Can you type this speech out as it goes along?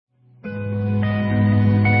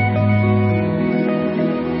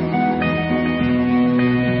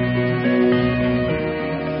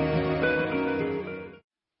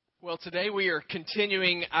Today we are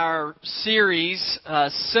continuing our series,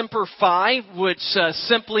 Semper Fi, which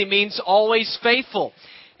simply means always faithful.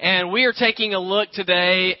 And we are taking a look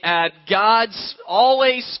today at God's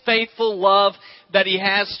always faithful love that He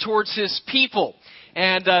has towards His people.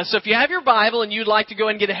 And so if you have your Bible and you'd like to go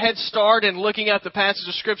and get a head start in looking at the passage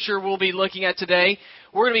of Scripture we'll be looking at today,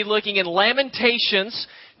 we're going to be looking in Lamentations,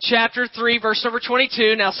 chapter 3, verse number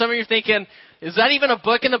 22. Now some of you are thinking, is that even a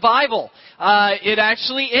book in the Bible? It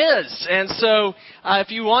actually is. And so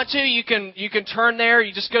if you want to, you can turn there.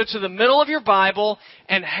 You just go to the middle of your Bible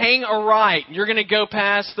and hang a right. You're going to go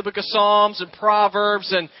past the book of Psalms and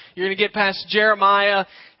Proverbs, and you're going to get past Jeremiah,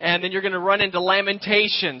 and then you're going to run into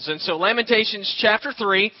Lamentations. And so Lamentations chapter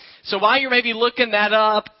 3. So while you're maybe looking that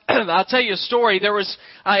up, I'll tell you a story. There was,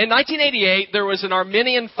 in 1988, there was an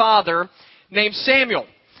Armenian father named Samuel.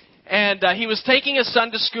 And he was taking his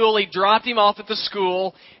son to school. He dropped him off at the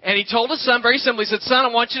school. And he told his son very simply, he said, "Son, I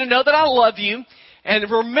want you to know that I love you. And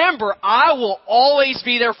remember, I will always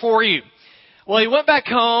be there for you." Well, he went back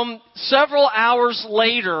home. Several hours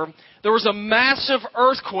later, there was a massive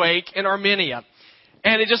earthquake in Armenia.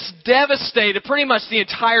 And it just devastated pretty much the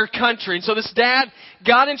entire country. And so this dad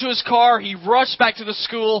got into his car. He rushed back to the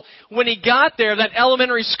school. When he got there, that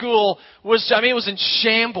elementary school was, it was in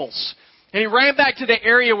shambles. And he ran back to the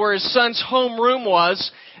area where his son's homeroom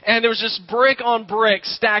was, and there was just brick on brick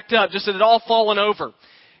stacked up, just that it had all fallen over.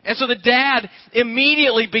 And so the dad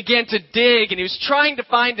immediately began to dig, and he was trying to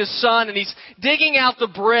find his son, and he's digging out the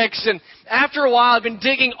bricks. And after a while, I've been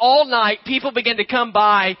digging all night. People began to come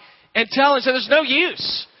by and tell him, "There's no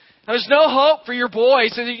use. There's no hope for your boy.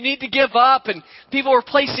 So you need to give up." And people were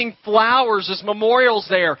placing flowers as memorials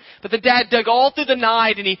there. But the dad dug all through the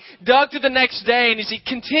night, and he dug through the next day. And as he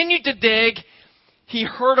continued to dig, he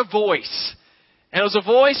heard a voice. And it was a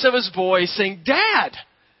voice of his boy saying, "Dad!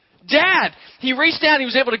 Dad!" He reached down, he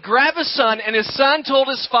was able to grab his son, and his son told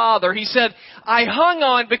his father, he said, "I hung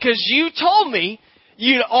on because you told me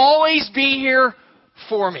you'd always be here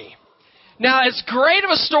for me." Now, as great of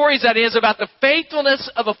a story as that is about the faithfulness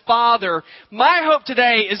of a father, my hope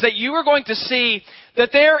today is that you are going to see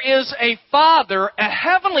that there is a father, a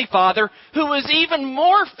heavenly father, who is even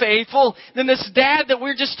more faithful than this dad that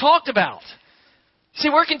we just talked about. See,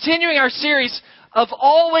 we're continuing our series of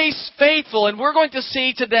always faithful, and we're going to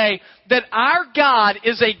see today that our God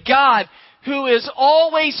is a God who is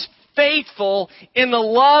always faithful in the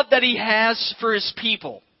love that He has for His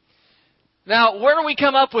people. Now, where do we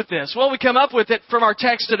come up with this? Well, we come up with it from our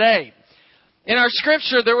text today. In our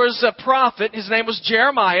scripture, there was a prophet. His name was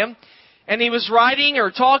Jeremiah. And he was writing or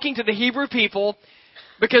talking to the Hebrew people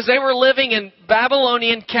because they were living in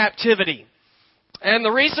Babylonian captivity. And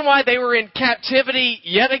the reason why they were in captivity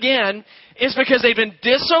yet again is because they've been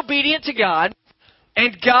disobedient to God,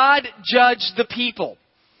 and God judged the people.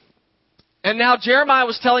 And now Jeremiah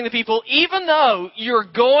was telling the people, even though you're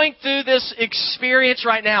going through this experience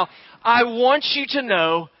right now, I want you to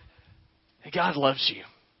know that God loves you.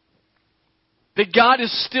 That God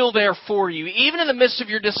is still there for you, even in the midst of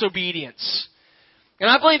your disobedience. And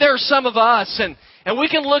I believe there are some of us, and we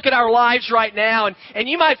can look at our lives right now, and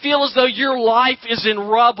you might feel as though your life is in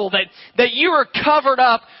rubble, that you are covered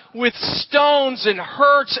up with stones and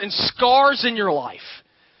hurts and scars in your life.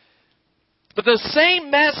 But the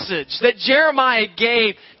same message that Jeremiah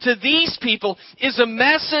gave to these people is a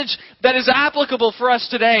message that is applicable for us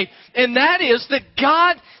today. And that is that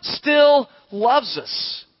God still loves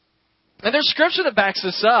us. And there's scripture that backs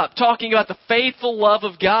this up, talking about the faithful love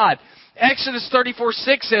of God. Exodus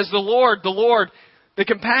 34:6 says, the Lord, the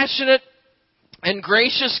compassionate and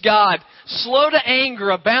gracious God, slow to anger,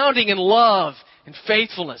 abounding in love and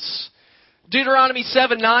faithfulness. Deuteronomy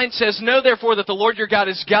 7:9 says, "Know therefore that the Lord your God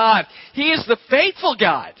is God. He is the faithful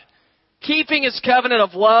God, keeping His covenant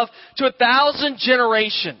of love to 1,000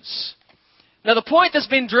 generations." Now the point that's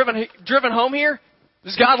been driven home here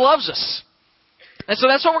is God loves us. And so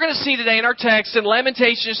that's what we're going to see today in our text in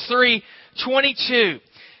Lamentations 3:22.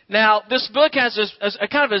 Now, this book has a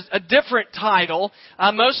kind of a different title.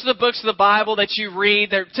 Most of the books of the Bible that you read,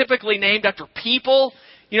 they're typically named after people.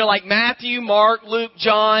 You know, like Matthew, Mark, Luke,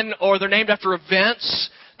 John, or they're named after events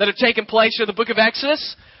that have taken place. So the book of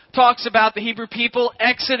Exodus talks about the Hebrew people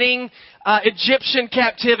exiting Egyptian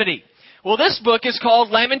captivity. Well, this book is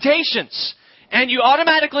called Lamentations. And you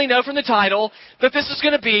automatically know from the title that this is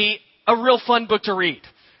going to be a real fun book to read.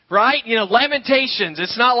 Right? You know, Lamentations.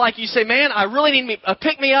 It's not like you say, man, I really need a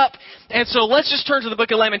pick-me-up, and so let's just turn to the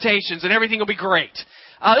book of Lamentations and everything will be great.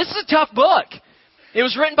 This is a tough book. It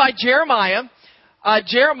was written by Jeremiah.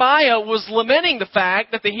 Jeremiah was lamenting the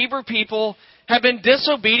fact that the Hebrew people have been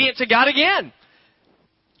disobedient to God again.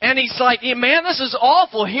 And he's like, yeah, man, this is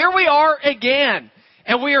awful. Here we are again.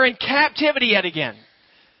 And we are in captivity yet again.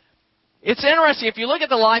 It's interesting. If you look at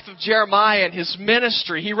the life of Jeremiah and his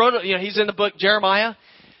ministry, he wrote, he's in the book Jeremiah.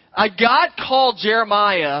 God called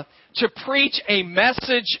Jeremiah to preach a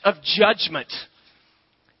message of judgment.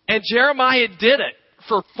 And Jeremiah did it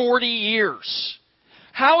for 40 years.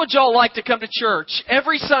 How would y'all like to come to church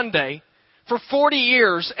every Sunday for 40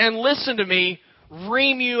 years and listen to me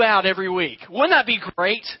ream you out every week? Wouldn't that be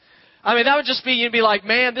great? I mean, that would just be, you'd be like,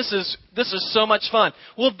 man, this is so much fun.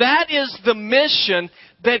 Well, that is the mission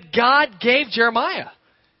that God gave Jeremiah.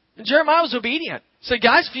 And Jeremiah was obedient. He said,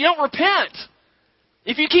 guys, if you don't repent,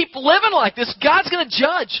 if you keep living like this, God's going to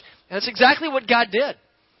judge. And that's exactly what God did.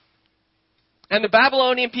 And the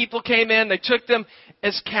Babylonian people came in, they took them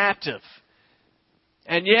as captive.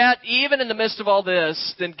 And yet, even in the midst of all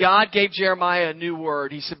this, then God gave Jeremiah a new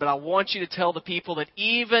word. He said, but I want you to tell the people that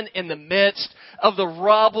even in the midst of the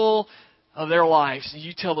rubble of their lives,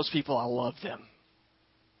 you tell those people I love them.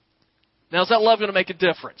 Now, is that love going to make a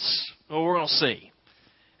difference? Well, we're going to see.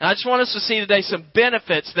 And I just want us to see today some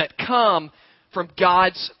benefits that come from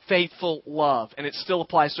God's faithful love. And it still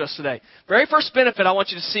applies to us today. Very first benefit I want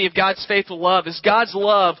you to see of God's faithful love is God's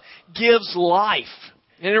love gives life.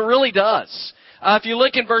 And it really does. If you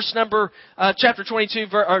look in chapter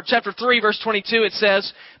 3, verse 22, it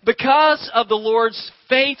says, because of the Lord's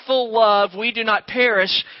faithful love, we do not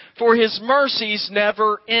perish, for His mercies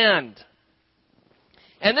never end.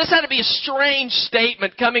 And this had to be a strange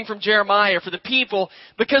statement coming from Jeremiah for the people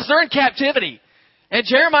because they're in captivity. And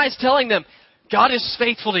Jeremiah's telling them, God is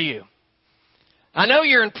faithful to you. I know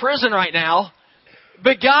you're in prison right now,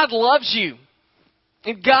 but God loves you.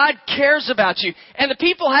 And God cares about you. And the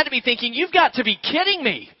people had to be thinking, you've got to be kidding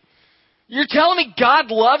me. You're telling me God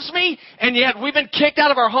loves me, and yet we've been kicked out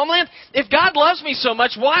of our homeland? If God loves me so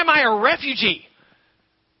much, why am I a refugee?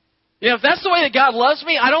 If that's the way that God loves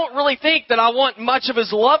me, I don't really think that I want much of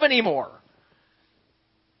His love anymore.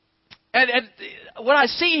 And what I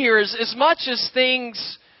see here is, as much as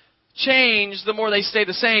things change, the more they stay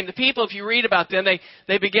the same. The people, if you read about them,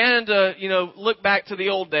 they began to, look back to the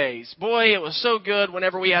old days. Boy, it was so good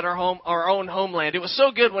whenever we had our own homeland. It was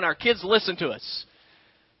so good when our kids listened to us.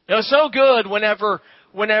 It was so good whenever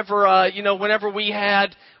we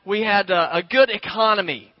had a good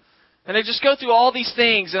economy. And they just go through all these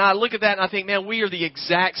things, and I look at that and I think, man, we are the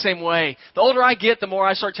exact same way. The older I get, the more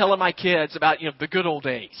I start telling my kids about, the good old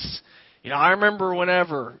days. I remember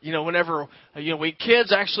whenever we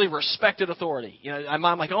kids actually respected authority. I'm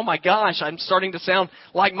like, oh my gosh, I'm starting to sound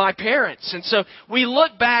like my parents. And so we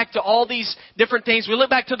look back to all these different things. We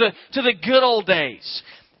look back to the good old days.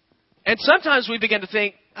 And sometimes we begin to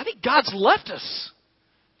think, I think God's left us.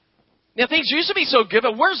 Things used to be so good,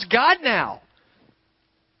 but where's God now?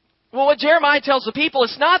 Well, what Jeremiah tells the people,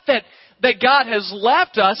 it's not that God has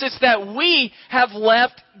left us, it's that we have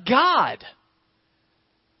left God.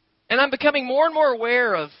 And I'm becoming more and more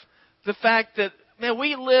aware of the fact that, man,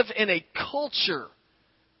 we live in a culture,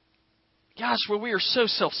 where we are so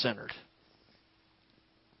self-centered.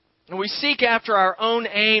 And we seek after our own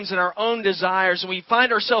aims and our own desires, and we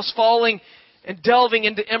find ourselves falling and delving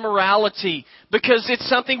into immorality because it's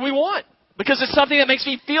something we want, because it's something that makes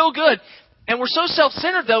me feel good. And we're so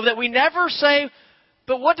self-centered, though, that we never say,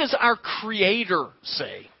 but what does our Creator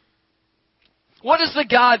say? What does the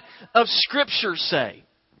God of Scripture say?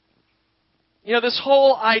 This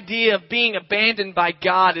whole idea of being abandoned by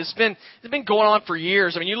God has been going on for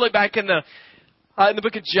years. I mean, you look back in the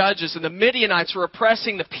book of Judges, and the Midianites were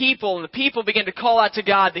oppressing the people, and the people began to call out to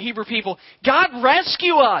God, the Hebrew people, God,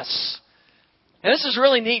 rescue us! And this is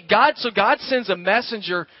really neat. God sends a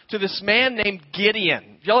messenger to this man named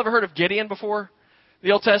Gideon. Have y'all ever heard of Gideon before?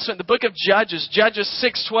 The Old Testament, the book of Judges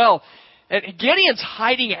 6:12. And Gideon's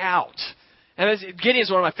hiding out. And Gideon's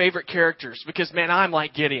one of my favorite characters because, man, I'm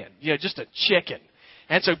like Gideon. Just a chicken.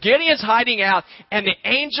 And so Gideon's hiding out, and the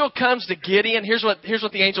angel comes to Gideon. Here's what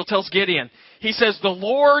the angel tells Gideon. He says, the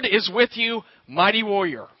Lord is with you, mighty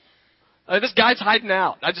warrior. This guy's hiding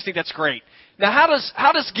out. I just think that's great. Now,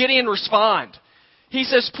 how does Gideon respond? He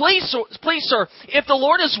says, please, sir, if the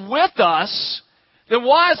Lord is with us, then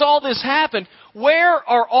why has all this happened? Where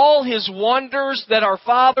are all His wonders that our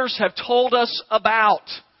fathers have told us about?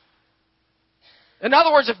 In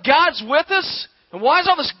other words, if God's with us, then why is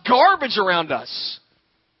all this garbage around us?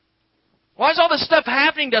 Why is all this stuff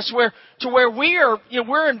happening to us where we are,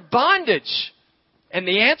 we're in bondage? And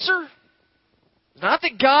the answer is not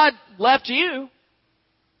that God left you.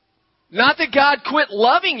 Not that God quit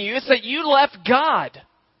loving you. It's that you left God.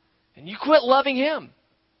 And you quit loving Him.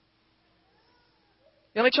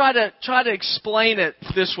 Let me try to explain it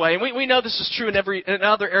this way. And we know this is true in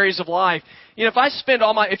other areas of life.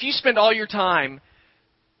 If you spend all your time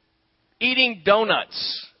eating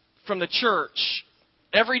donuts from the church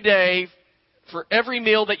every day for every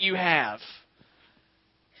meal that you have,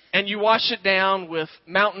 and you wash it down with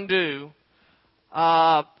Mountain Dew,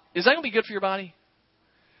 is that going to be good for your body?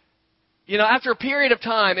 After a period of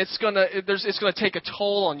time, it's going to take a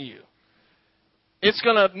toll on you. It's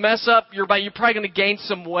going to mess up your body. You're probably going to gain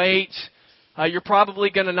some weight. You're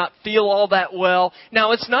probably going to not feel all that well.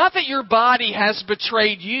 Now, it's not that your body has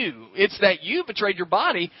betrayed you. It's that you betrayed your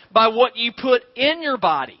body by what you put in your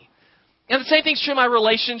body. And the same thing's true in my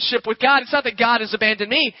relationship with God. It's not that God has abandoned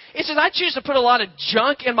me. It's just I choose to put a lot of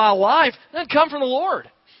junk in my life that doesn't come from the Lord.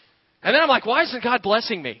 And then I'm like, why isn't God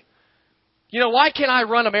blessing me? Why can't I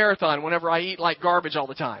run a marathon whenever I eat like garbage all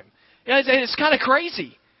the time? It's kind of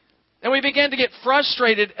crazy. And we began to get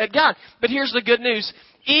frustrated at God. But here's the good news.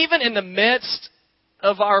 Even in the midst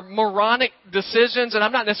of our moronic decisions, and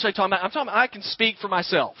I'm not necessarily talking about, I can speak for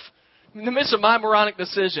myself. In the midst of my moronic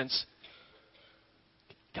decisions,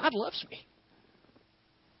 God loves me.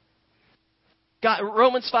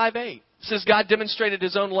 Romans 5:8 says God demonstrated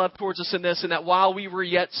His own love towards us in this, and that while we were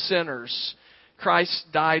yet sinners, Christ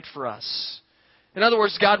died for us. In other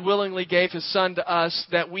words, God willingly gave His Son to us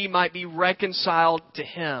that we might be reconciled to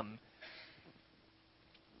Him.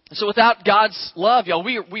 So without God's love, y'all,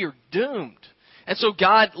 we are doomed. And so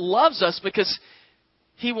God loves us because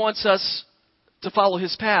He wants us to follow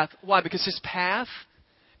His path. Why? Because His path,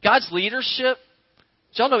 God's leadership,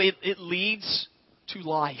 y'all know it leads to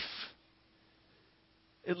life.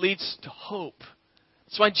 It leads to hope.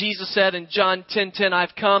 That's why Jesus said in John 10:10,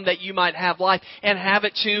 I've come that you might have life and have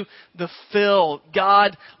it to the fill.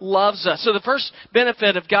 God loves us. So the first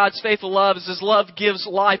benefit of God's faithful love is His love gives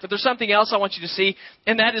life. But there's something else I want you to see,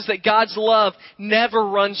 and that is that God's love never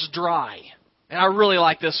runs dry. And I really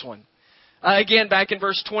like this one. Again, back in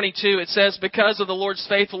verse 22, it says, because of the Lord's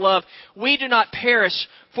faithful love, we do not perish,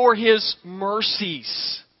 for His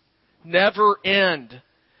mercies never end.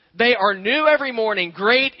 They are new every morning.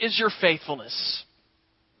 Great is your faithfulness.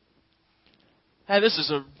 Hey, this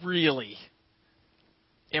is a really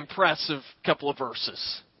impressive couple of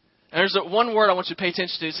verses. And there's one word I want you to pay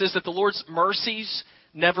attention to. It says that the Lord's mercies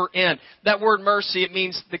never end. That word mercy, it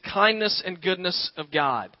means the kindness and goodness of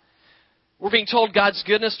God. We're being told God's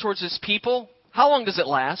goodness towards His people. How long does it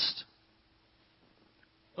last?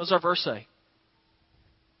 What does our verse say?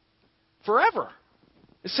 Forever.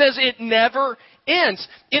 It says it never ends.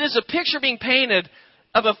 It is a picture being painted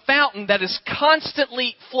of a fountain that is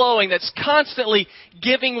constantly flowing, that's constantly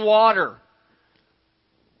giving water.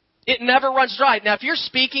 It never runs dry. Now, if you're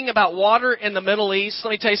speaking about water in the Middle East,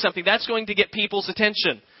 let me tell you something. That's going to get people's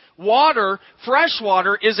attention. Water, fresh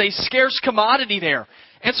water, is a scarce commodity there.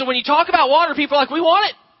 And so when you talk about water, people are like, we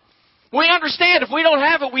want it. We understand if we don't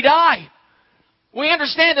have it, we die. We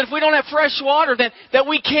understand that if we don't have fresh water, that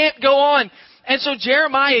we can't go on. And so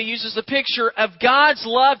Jeremiah uses the picture of God's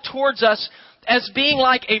love towards us as being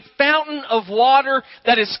like a fountain of water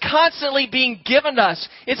that is constantly being given to us.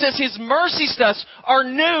 It says His mercies to us are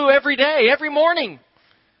new every day, every morning.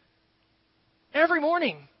 Every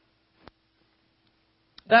morning.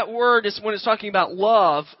 That word is, when it's talking about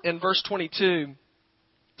love in verse 22,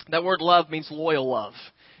 that word love means loyal love.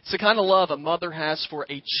 It's the kind of love a mother has for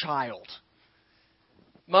a child.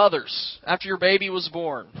 Mothers, after your baby was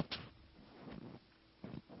born,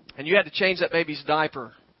 and you had to change that baby's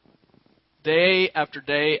diaper, day after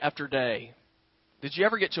day after day. Did you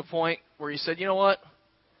ever get to a point where you said, you know what?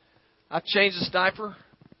 I've changed this diaper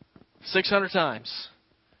 600 times,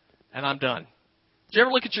 and I'm done. Did you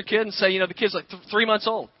ever look at your kid and say, the kid's like 3 months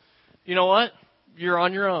old. You know what? You're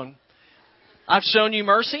on your own. I've shown you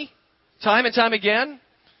mercy time and time again.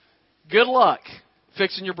 Good luck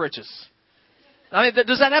fixing your britches. I mean, that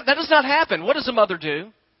does not happen. What does a mother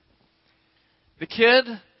do? The kid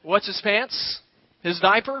wets his pants, his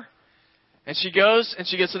diaper, and she goes and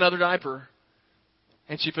she gets another diaper,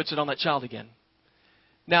 and she puts it on that child again.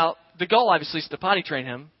 Now, the goal obviously is to potty train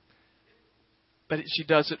him, but she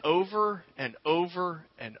does it over and over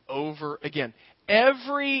and over again.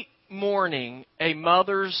 Every morning, a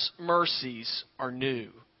mother's mercies are new.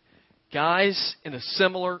 Guys, in a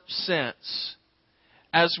similar sense,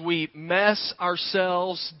 as we mess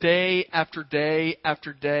ourselves day after day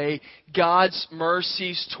after day, God's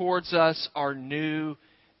mercies towards us are new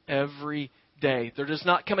every day. There does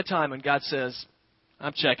not come a time when God says,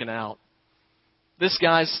 I'm checking out. This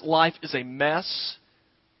guy's life is a mess.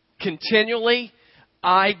 Continually,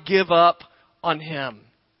 I give up on him.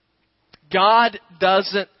 God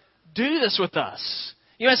doesn't do this with us.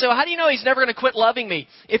 You might say, well, how do you know He's never going to quit loving me?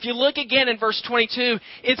 If you look again in verse 22,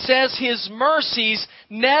 it says His mercies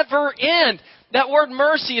never end. That word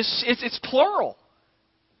mercy it's plural.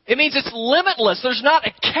 It means it's limitless. There's not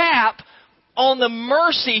a cap on the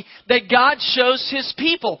mercy that God shows His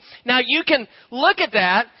people. Now, you can look at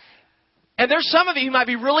that, and there's some of you who might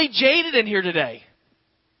be really jaded in here today.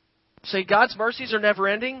 Say, God's mercies are never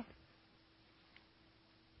ending?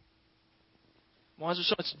 Why is there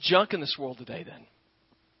so much junk in this world today, then?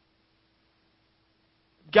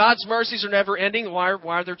 God's mercies are never ending. Why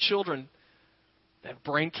are there children that have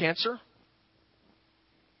brain cancer?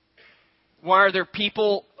 Why are there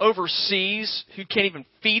people overseas who can't even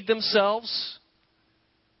feed themselves?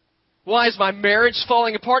 Why is my marriage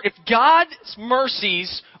falling apart? If God's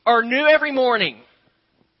mercies are new every morning,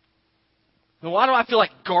 then why do I feel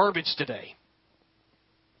like garbage today?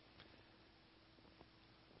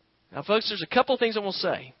 Now, folks, there's a couple things I will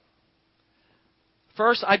say.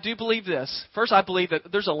 First, I do believe this. First, I believe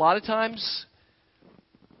that there's a lot of times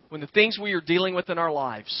when the things we are dealing with in our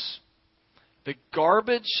lives, the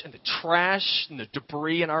garbage and the trash and the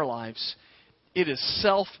debris in our lives, it is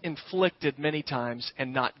self-inflicted many times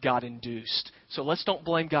and not God-induced. So let's don't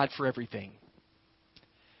blame God for everything.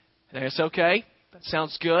 And it's okay, that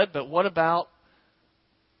sounds good, but what about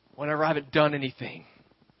whenever I haven't done anything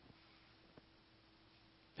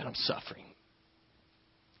and I'm suffering?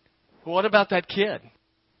 What about that kid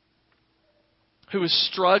who is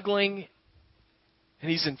struggling and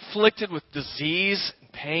he's inflicted with disease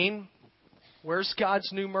and pain? Where's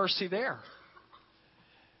God's new mercy there?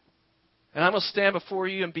 And I'm going to stand before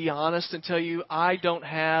you and be honest and tell you I don't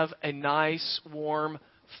have a nice, warm,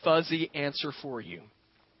 fuzzy answer for you.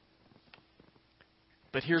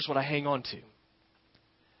 But here's what I hang on to.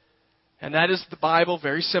 And that is the Bible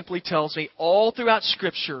very simply tells me all throughout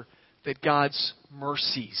Scripture that God's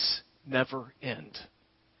mercies never end.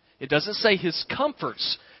 It doesn't say His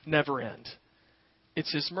comforts never end.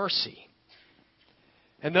 It's His mercy.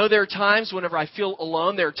 And though there are times whenever I feel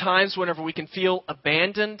alone, there are times whenever we can feel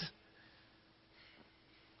abandoned,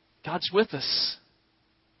 God's with us.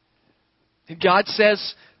 And God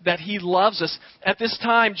says that He loves us. At this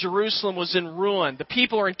time, Jerusalem was in ruin. The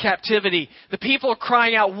people are in captivity. The people are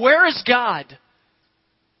crying out, "Where is God?"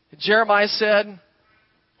 And Jeremiah said,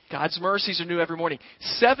 God's mercies are new every morning.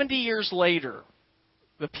 70 years later,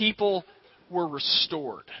 the people were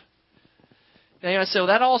restored. Now you might say, well,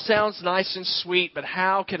 that all sounds nice and sweet, but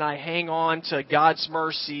how can I hang on to God's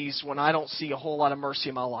mercies when I don't see a whole lot of mercy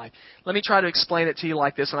in my life? Let me try to explain it to you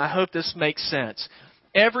like this, and I hope this makes sense.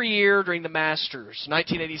 Every year during the Masters,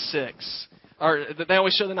 1986, or they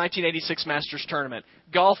always show the 1986 Masters tournament.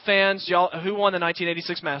 Golf fans, y'all, who won the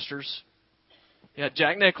 1986 Masters? Yeah,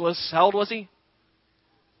 Jack Nicklaus. How old was he?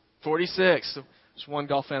 46. There's one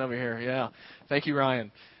golf fan over here. Yeah. Thank you,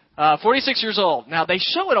 Ryan. 46 years old. Now, they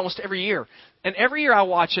show it almost every year. And every year I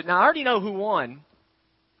watch it. Now, I already know who won,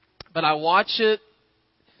 but I watch it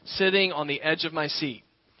sitting on the edge of my seat.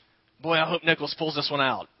 Boy, I hope Nicklaus pulls this one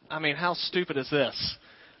out. I mean, how stupid is this?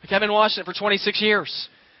 Like, I've been watching it for 26 years.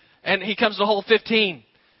 And he comes to hole 15.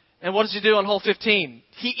 And what does he do on hole 15?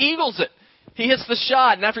 He eagles it. He hits the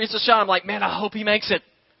shot. And after he hits the shot, I'm like, man, I hope he makes it.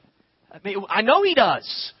 I know he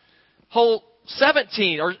does. Hole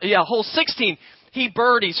 16, he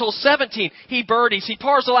birdies. Hole 17, he birdies. He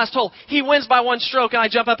pars the last hole. He wins by one stroke, and I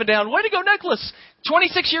jump up and down. Way to go, Nicklaus.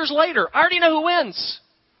 26 years later, I already know who wins.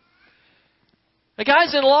 Now,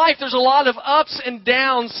 guys, in life, there's a lot of ups and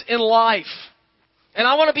downs in life. And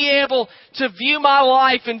I want to be able to view my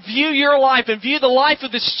life and view your life and view the life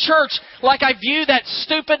of this church like I view that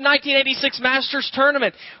stupid 1986 Masters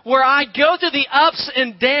tournament, where I go through the ups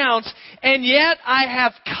and downs, and yet I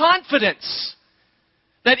have confidence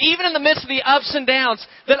that even in the midst of the ups and downs,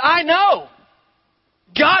 that I know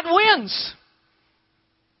God wins.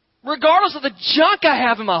 Regardless of the junk I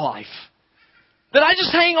have in my life, that I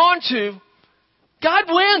just hang on to, God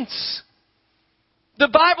wins. The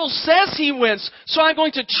Bible says He wins, so I'm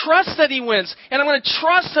going to trust that He wins. And I'm going to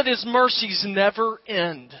trust that His mercies never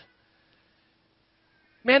end.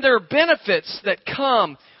 Man, there are benefits that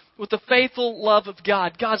come with the faithful love of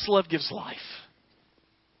God. God's love gives life.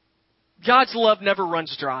 God's love never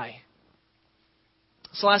runs dry.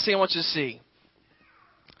 That's the last thing I want you to see.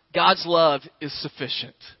 God's love is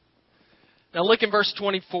sufficient. Now look in verse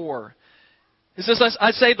 24. It says, I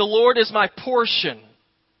say, the Lord is my portion.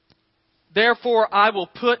 Therefore, I will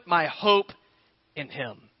put my hope in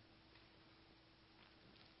Him.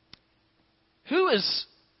 Who is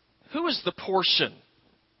the portion,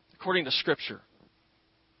 according to Scripture?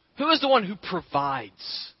 Who is the one who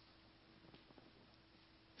provides?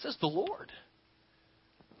 It says the Lord.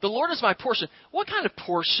 The Lord is my portion. What kind of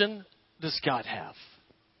portion does God have?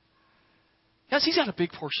 Guys, He's got a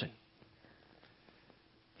big portion.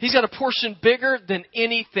 He's got a portion bigger than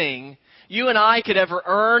anything you and I could ever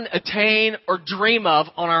earn, attain, or dream of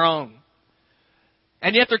on our own.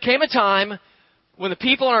 And yet there came a time when the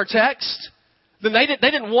people in our text, then they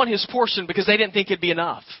didn't want His portion because they didn't think it'd be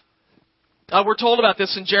enough. We're told about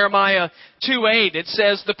this in Jeremiah 2:8. It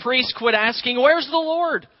says, the priests quit asking, where's the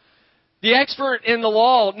Lord? The expert in the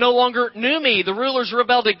law no longer knew me. The rulers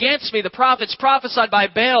rebelled against me. The prophets prophesied by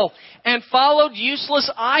Baal and followed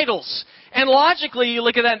useless idols. And logically, you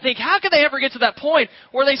look at that and think, how could they ever get to that point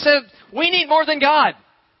where they said, we need more than God?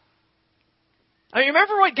 I mean,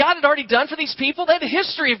 remember what God had already done for these people? They had a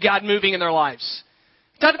history of God moving in their lives.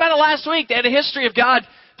 We talked about it last week. They had a history of God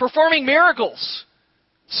performing miracles,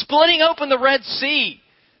 splitting open the Red Sea,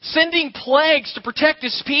 sending plagues to protect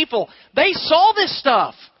His people. They saw this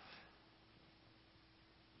stuff.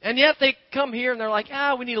 And yet they come here and they're like,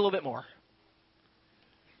 we need a little bit more.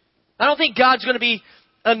 I don't think God's going to be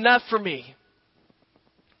enough for me.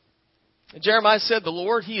 And Jeremiah said, the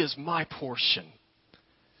Lord, He is my portion.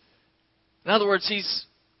 In other words,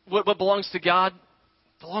 what belongs to God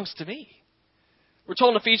belongs to me. We're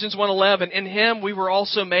told in Ephesians 1:11, in Him we were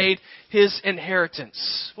also made His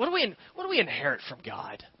inheritance. What do we inherit from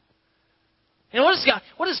God? And what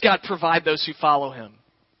does God provide those who follow Him?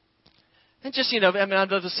 And just, I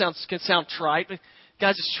know this can sound trite, but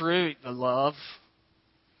guys, it's true. The love.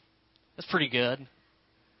 That's pretty good.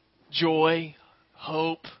 Joy,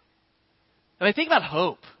 hope. I mean, think about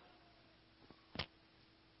hope.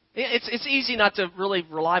 It's easy not to really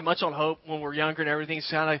rely much on hope when we're younger and everything's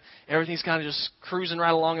kind of just cruising right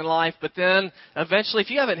along in life. But then eventually, if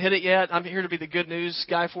you haven't hit it yet, I'm here to be the good news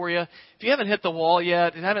guy for you. If you haven't hit the wall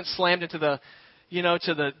yet, and haven't slammed into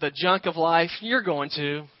the junk of life, you're going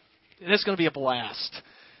to. And it's going to be a blast.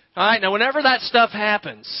 All right, now whenever that stuff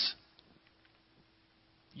happens,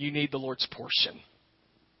 you need the Lord's portion.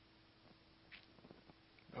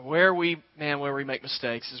 Where we make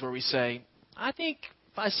mistakes is where we say, I think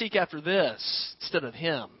if I seek after this instead of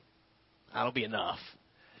Him, that'll be enough.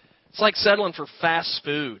 It's like settling for fast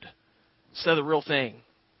food instead of the real thing.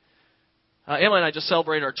 Emily and I just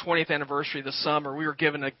celebrated our 20th anniversary this summer. We were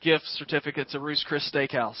given a gift certificate to Ruth's Chris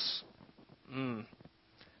Steakhouse.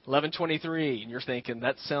 11.23, and you're thinking,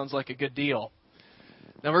 that sounds like a good deal.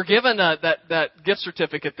 Now, we're given that gift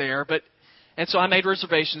certificate there, and so I made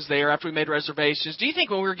reservations there. After we made reservations, do you think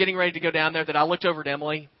when we were getting ready to go down there that I looked over at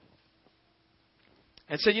Emily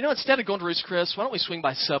and said, instead of going to Ruth's Chris, why don't we swing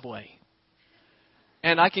by Subway?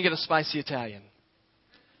 And I can get a spicy Italian.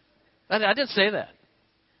 I didn't say that.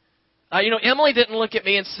 Emily didn't look at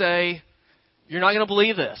me and say, you're not going to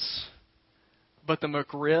believe this, but the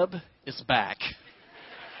McRib is back.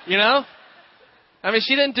 She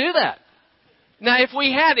didn't do that. Now, if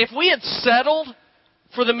we had settled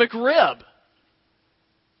for the McRib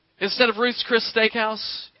instead of Ruth's Chris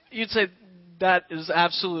Steakhouse, you'd say that is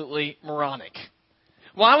absolutely moronic.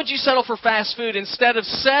 Why would you settle for fast food instead of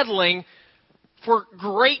settling for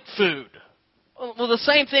great food? Well, the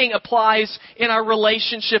same thing applies in our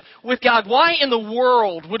relationship with God. Why in the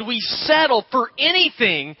world would we settle for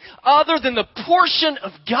anything other than the portion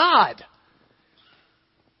of God?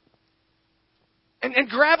 And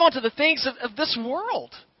grab onto the things of this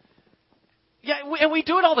world. And we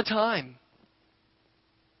do it all the time.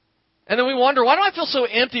 And then we wonder, why do I feel so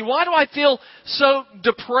empty? Why do I feel so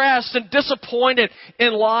depressed and disappointed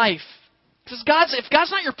in life? Because if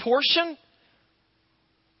God's not your portion,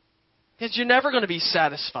 you're never going to be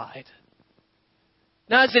satisfied.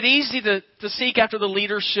 Now, is it easy to seek after the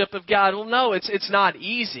leadership of God? Well, no, it's not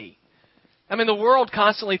easy. The world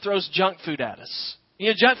constantly throws junk food at us.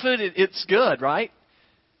 Junk food, it's good, right?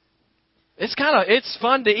 It's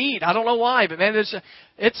fun to eat. I don't know why, but man,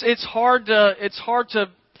 it's hard to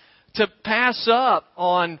pass up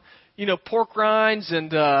on, pork rinds and,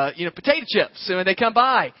 potato chips. And when they come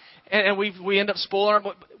by and we end up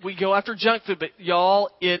spoiling we go after junk food, but y'all,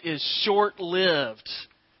 it is short-lived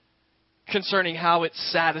concerning how it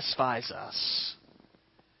satisfies us.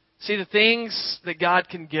 See, the things that God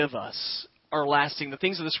can give us are lasting. The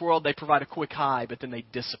things of this world, they provide a quick high, but then they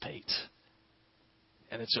dissipate.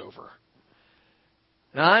 And it's over.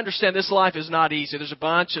 Now, I understand this life is not easy. There's a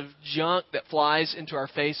bunch of junk that flies into our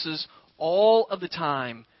faces all of the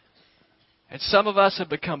time. And some of us have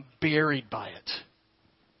become buried by it.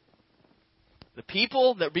 The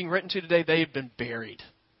people that are being written to today, they have been buried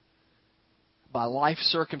by life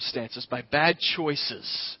circumstances, by bad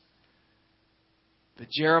choices. But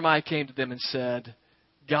Jeremiah came to them and said,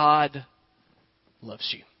 God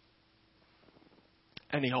loves you.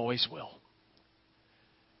 And He always will.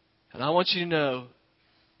 And I want you to know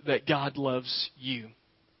that God loves you.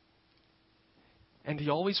 And He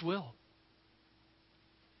always will.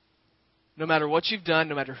 No matter what you've done,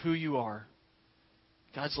 no matter who you are,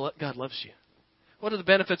 God loves you. What are the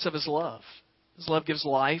benefits of His love? His love gives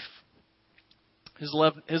life. His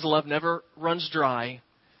love never runs dry.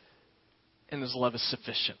 And His love is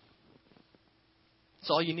sufficient. That's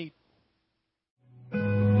all you need.